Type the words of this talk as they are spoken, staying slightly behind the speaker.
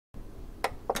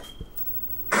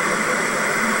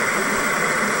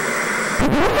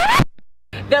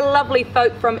The lovely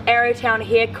folk from Arrowtown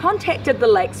Hair contacted the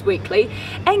Lakes Weekly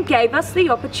and gave us the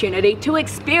opportunity to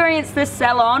experience this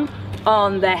salon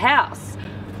on the house.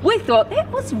 We thought that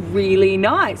was really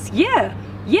nice. Yeah,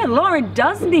 Lauren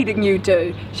does need a new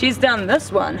do. She's done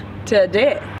this one to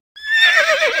death.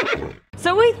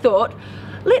 So we thought,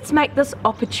 let's make this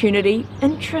opportunity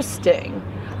interesting.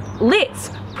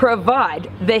 Let's provide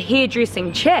the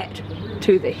hairdressing chat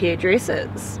to the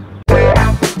hairdressers.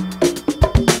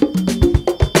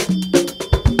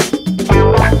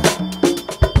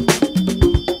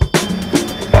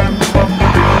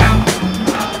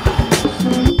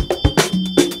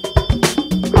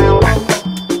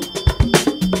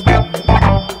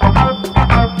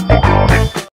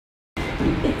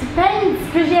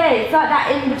 It's like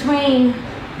that in between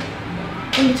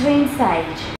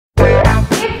stage.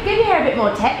 Give your hair a bit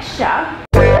more texture.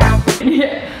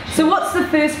 Yeah. So what's the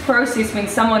first process when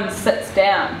someone sits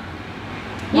down?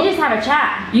 You just have a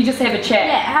chat. You just have a chat?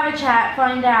 Yeah, have a chat,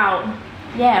 find out,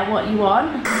 what you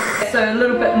want. So a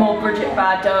little bit more Bridget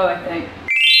Bardot, I think.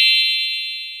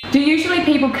 Do usually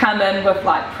people come in with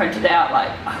like printed out,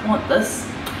 like, I want this?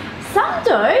 Some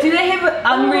do. Do they have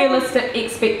unrealistic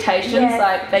expectations? Yeah,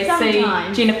 like they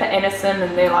sometimes. see Jennifer Aniston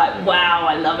and they're like, wow,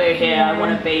 I love her hair, I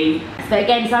want to be. But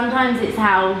again, sometimes it's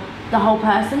how the whole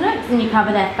person looks and you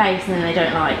cover their face and then they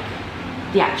don't like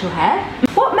the actual hair.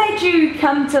 What made you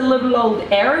come to little old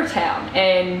Arrowtown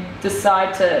and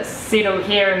decide to settle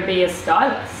here and be a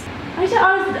stylist? I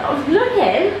was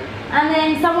looking and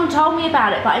then someone told me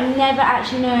about it, but I never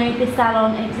actually knew this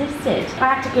salon existed.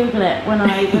 I had to Google it when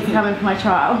I was coming for my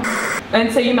trial. And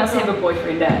so you must have a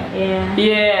boyfriend, eh? Yeah.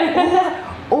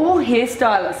 Yeah. All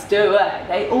hairstylists do, eh?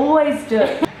 They always do.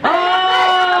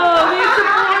 Oh, there's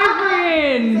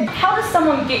a boyfriend! How does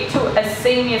someone get to a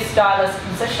senior stylist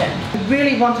position? You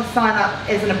really want to sign up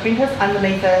as an apprentice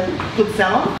underneath a good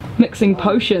salon. Mixing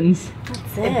potions.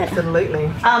 That's it. Absolutely.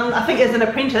 I think as an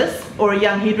apprentice or a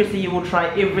young hairdresser you will try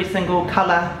every single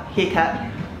colour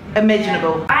haircut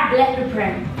imaginable. Add leopard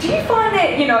print. Do you find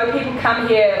that, you know, people come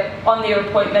here on their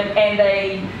appointment and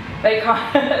they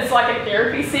kind of, it's like a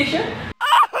therapy session?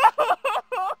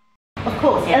 Of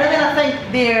course. Yeah. And then I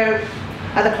think there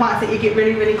are the clients that you get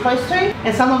really, really close to,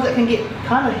 and sometimes it can get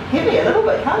kind of heavy a little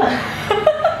bit, can't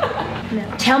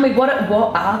it? Tell me, what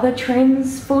are the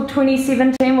trends for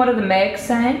 2017? What are the mags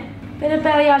saying? Bit of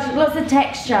balayage, lots of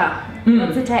texture.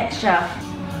 Lots of texture.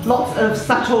 Lots of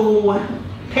subtle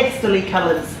pastel-y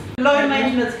colours. Low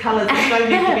maintenance colours that don't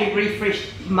need to be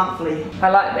refreshed monthly. I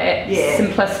like that. Yeah.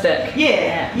 Simplistic.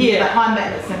 Yeah. The high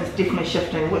maintenance thing is definitely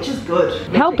shifting, which is good.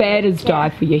 How bad is dye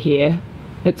for your hair?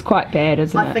 It's quite bad,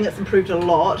 isn't it? I think it's improved a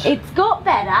lot. It's got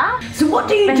better. So what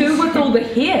do you do with all the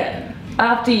hair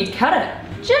after you cut it?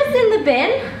 Just in the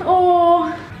bin,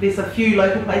 or There's a few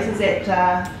local places that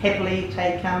happily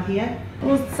take hair.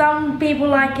 well, some people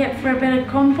like it for a bit of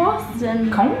compost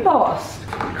and Compost.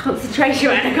 concentration.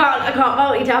 I can't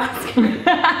multitask.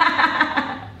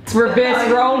 It's reverse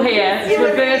roll here. It's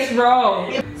reverse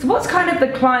roll. So what's kind of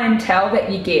the clientele that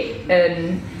you get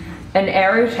in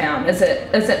Arrowtown? Is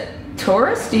it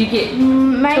tourists? Do you get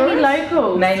Mainly tourists?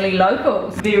 locals. Mainly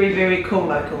locals. Very, very cool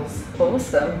locals.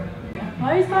 Awesome.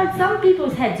 I find some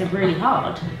people's heads are really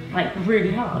hard, like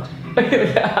really hard. I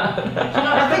think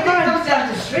that comes down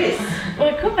to stress. Well,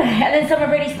 it could be, and then some are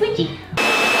really squidgy.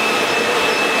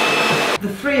 The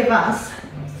three of us,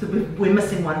 so we're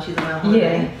missing one, she's on our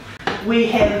holiday. Yeah. We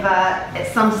have at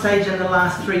some stage in the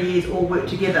last 3 years all worked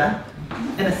together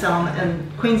in a salon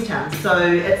in Queenstown. So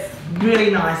it's really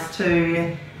nice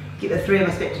to get the three of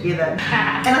us back together.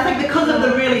 And I think because of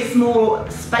the really small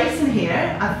space in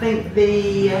here, I think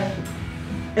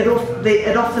it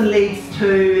often leads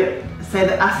to, say,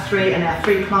 that us three and our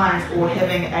three clients all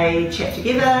having a chat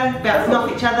together, bouncing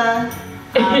off each other.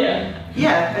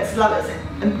 Yeah, it's lovely.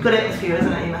 It's a good atmosphere,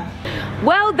 isn't it, Emma?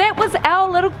 Well, that was our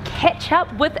little catch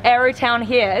up with Arrowtown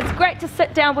Hair. It's great to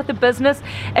sit down with the business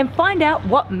and find out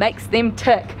what makes them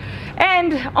tick.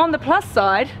 And on the plus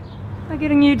side, they're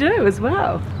getting you do as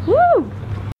well. Woo!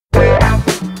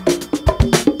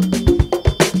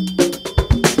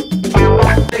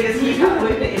 Biggest haircut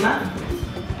work, Emma?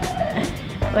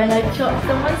 When I chop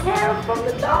someone's hair off from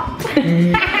the top.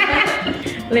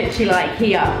 Literally like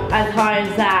here, as high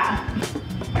as that.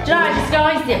 Do you know, I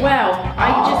disguised it well. I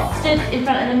just stood in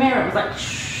front of the mirror, it was like,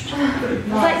 shh. I was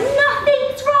like,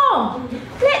 nothing's wrong.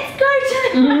 Let's go to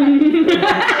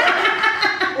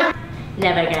the...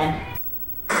 Never again.